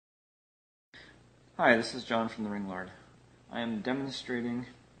Hi, this is John from the Ring Lord. I am demonstrating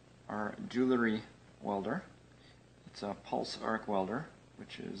our jewelry welder. It's a pulse arc welder,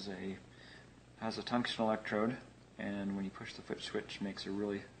 which has a tungsten electrode, and when you push the foot switch, makes a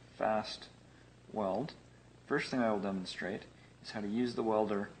really fast weld. First thing I will demonstrate is how to use the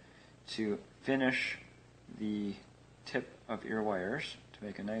welder to finish the tip of ear wires to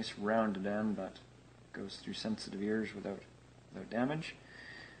make a nice rounded end that goes through sensitive ears without damage.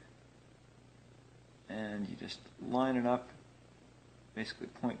 And you just line it up, basically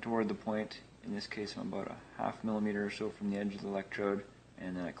point toward the point. In this case, I'm about a ½ millimeter or so from the edge of the electrode,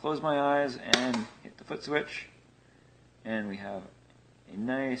 and then I close my eyes and hit the foot switch, and we have a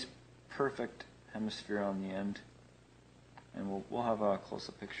nice, perfect hemisphere on the end. And we'll have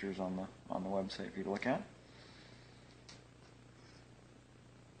close-up pictures on the website for you to look at.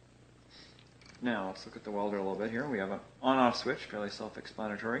 Now let's look at the welder a little bit here. We have an on-off switch, fairly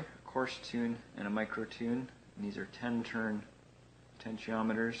self-explanatory, a coarse tune and a micro tune. And these are 10-turn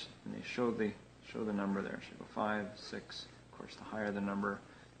potentiometers, and they show the number there. It should go 5, 6. Of course, the higher the number,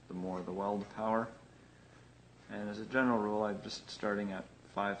 the more the weld power. And as a general rule, I'm just starting at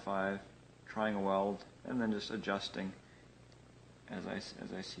 5.5, trying a weld, and then just adjusting as I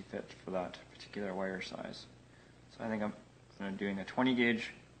see fit for that particular wire size. So I think I'm doing a 20 gauge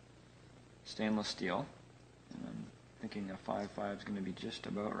stainless steel, and I'm thinking a 5.5 is going to be just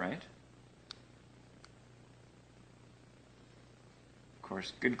about right. Of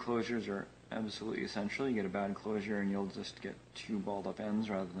course, good closures are absolutely essential. You get a bad closure and you'll just get two balled up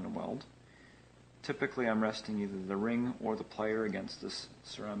ends rather than a weld. Typically I'm resting either the ring or the plier against this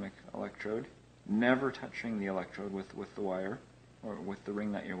ceramic electrode, never touching the electrode with the wire or with the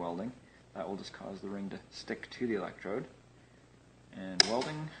ring that you're welding. That will just cause the ring to stick to the electrode. And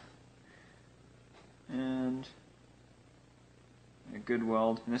welding, and a good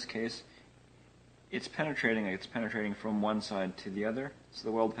weld. In this case, it's penetrating from one side to the other, so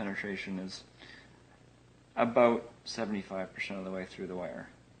the weld penetration is about 75% of the way through the wire.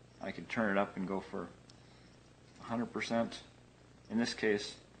 I could turn it up and go for 100%. In this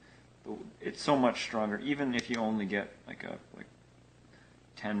case, it's so much stronger. Even if you only get like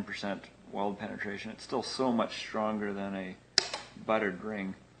 10% weld penetration, it's still so much stronger than a buttered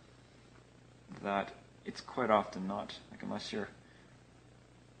ring that it's quite often not, like unless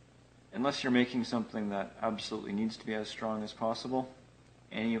you're making something that absolutely needs to be as strong as possible,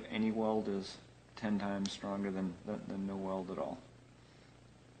 any weld is 10 times stronger than no weld at all.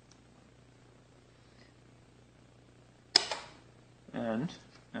 And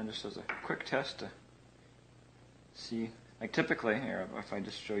just as a quick test to see, like typically here, if I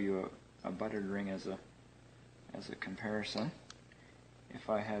just show you a buttered ring as a comparison, if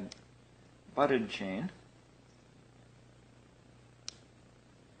I had butted chain,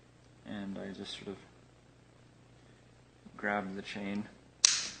 and I just sort of grab the chain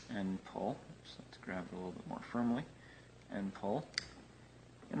and pull. So let's grab it a little bit more firmly and pull.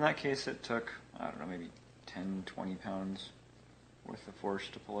 In that case, it took, I don't know, maybe 10, 20 pounds worth of force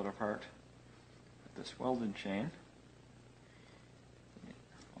to pull it apart. With this welded chain,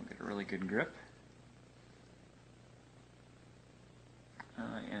 I'll get a really good grip.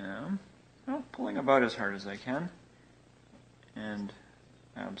 I am pulling about as hard as I can, and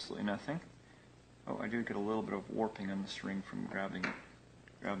absolutely nothing. Oh, I do get a little bit of warping on this ring from grabbing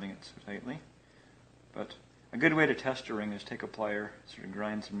it so tightly. But a good way to test a ring is take a plier, sort of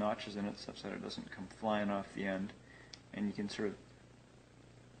grind some notches in it such that it doesn't come flying off the end, and you can sort of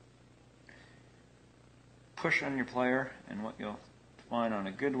push on your plier, and what you'll find on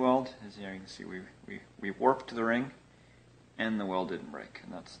a good weld is, here you can see we warped the ring and the weld didn't break,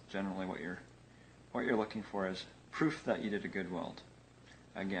 and that's generally what you're looking for, is proof that you did a good weld.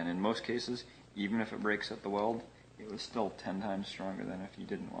 Again, in most cases, even if it breaks at the weld, it was still 10 times stronger than if you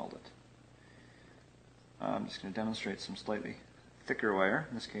didn't weld it. I'm just going to demonstrate some slightly thicker wire.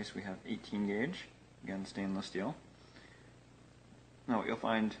 In this case we have 18 gauge, again stainless steel. Now what you'll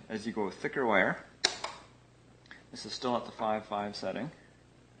find as you go with thicker wire, this is still at the 5.5 setting,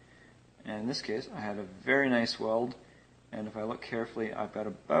 and in this case I had a very nice weld, and if I look carefully I've got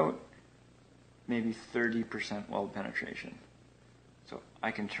about maybe 30% weld penetration. So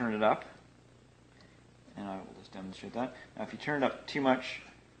I can turn it up, and I will just demonstrate that. Now if you turn it up too much,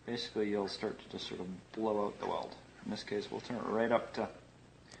 basically you'll start to just sort of blow out the weld. In this case we'll turn it right up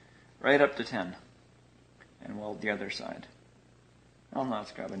to 10 and weld the other side. Well, now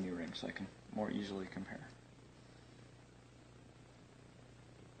let's grab a new ring so I can more easily compare.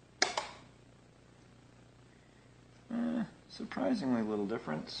 Surprisingly little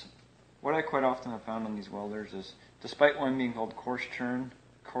difference. What I quite often have found on these welders is, despite one being called coarse turn,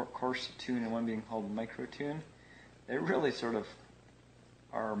 coarse tune and one being called micro tune, they really sort of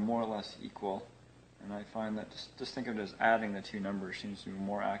are more or less equal. And I find that just think of it as adding the two numbers seems to be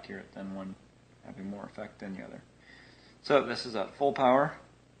more accurate than one having more effect than the other. So this is at full power.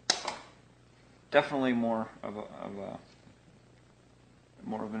 Definitely more of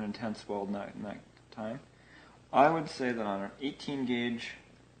an intense weld in that time. I would say that on an 18 gauge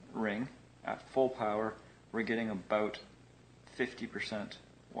ring at full power, we're getting about 50%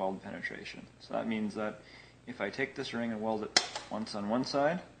 weld penetration. So that means that if I take this ring and weld it once on one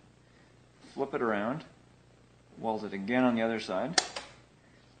side, flip it around, weld it again on the other side,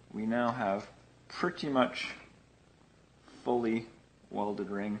 we now have pretty much fully welded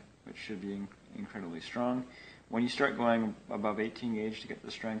ring, which should be incredibly strong. When you start going above 18 gauge to get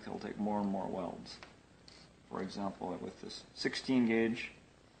the strength, it will take more and more welds. For example, with this 16 gauge,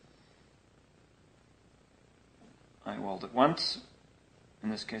 I weld it once. In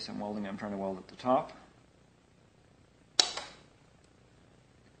this case, I'm trying to weld at the top.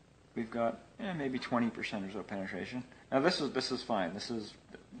 We've got maybe 20% or so penetration. Now this is fine. This is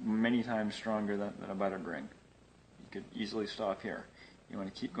many times stronger than a buttered ring. You could easily stop here. You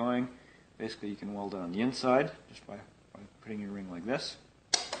want to keep going. Basically, you can weld it on the inside just by putting your ring like this.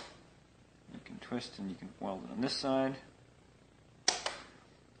 You can twist and you can weld it on this side.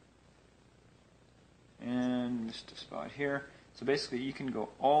 And just a spot here. So basically, you can go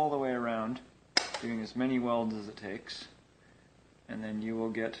all the way around doing as many welds as it takes, and then you will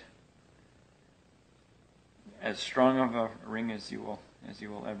get as strong of a ring as you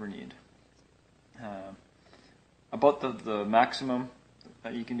will ever need. About the maximum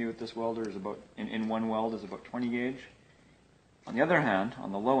that you can do with this welder is about in one weld is about 20 gauge. On the other hand,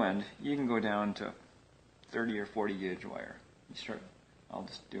 on the low end, you can go down to 30 or 40 gauge wire. I'll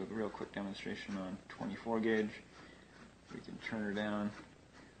just do a real quick demonstration on 24 gauge. We can turn her down.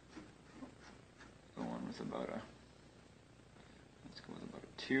 Go on with let's go with about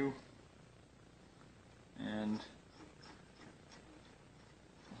a 2. And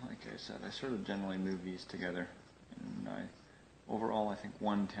like I said, I sort of generally move these together. And overall, I think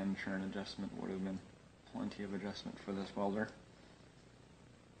 110 turn adjustment would have been plenty of adjustment for this welder.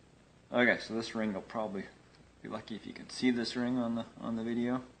 Okay, so this ring, will probably be lucky if you can see this ring on the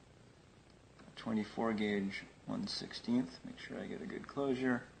video. 24 gauge 1/16. Make sure I get a good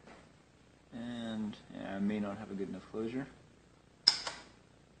closure. And I may not have a good enough closure.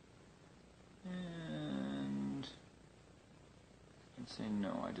 And let's say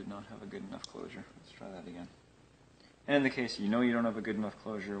no, I did not have a good enough closure. Let's try that again. And in the case you know you don't have a good enough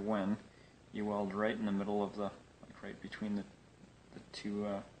closure when you weld right in the middle of right between the two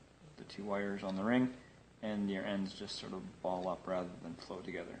wires on the ring, and your ends just sort of ball up rather than flow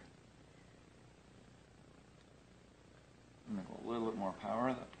together. I'm going to go a little bit more power.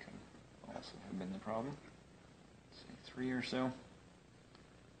 That could also have been the problem. Let's say 3 or so.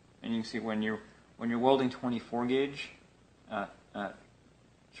 And you can see when you're welding 24 gauge at sort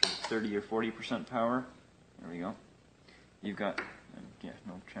of 30 or 40% power, there we go. You've got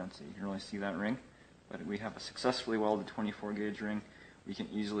no chance that you can really see that ring, but we have a successfully welded 24 gauge ring. We can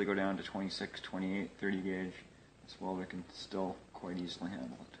easily go down to 26, 28, 30 gauge. This welder can still quite easily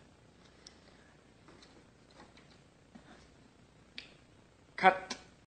handle it. Cut.